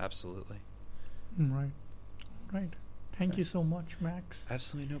 Absolutely. Right. Right. Thank Yeah. you so much, Max.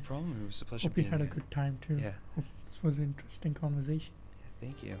 Absolutely no problem. It was a pleasure Hope you being had a here. good time too. Yeah. Hope this was an interesting conversation.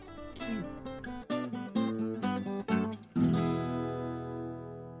 Thank you. Thank you.